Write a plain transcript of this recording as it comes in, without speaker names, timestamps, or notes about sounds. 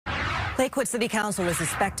Lakewood City Council is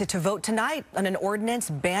expected to vote tonight on an ordinance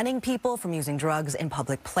banning people from using drugs in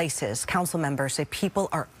public places. Council members say people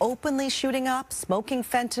are openly shooting up, smoking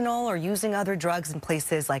fentanyl, or using other drugs in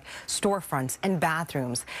places like storefronts and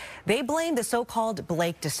bathrooms. They blame the so-called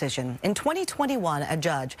Blake decision. In 2021, a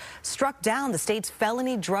judge struck down the state's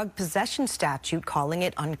felony drug possession statute, calling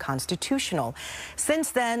it unconstitutional.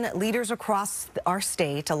 Since then, leaders across our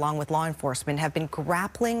state, along with law enforcement, have been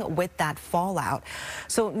grappling with that fallout.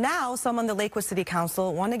 So now some on the Lakewood City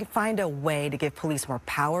Council want to find a way to give police more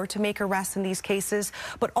power to make arrests in these cases,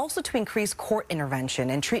 but also to increase court intervention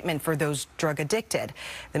and treatment for those drug addicted.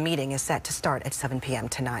 The meeting is set to start at 7 p.m.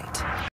 tonight.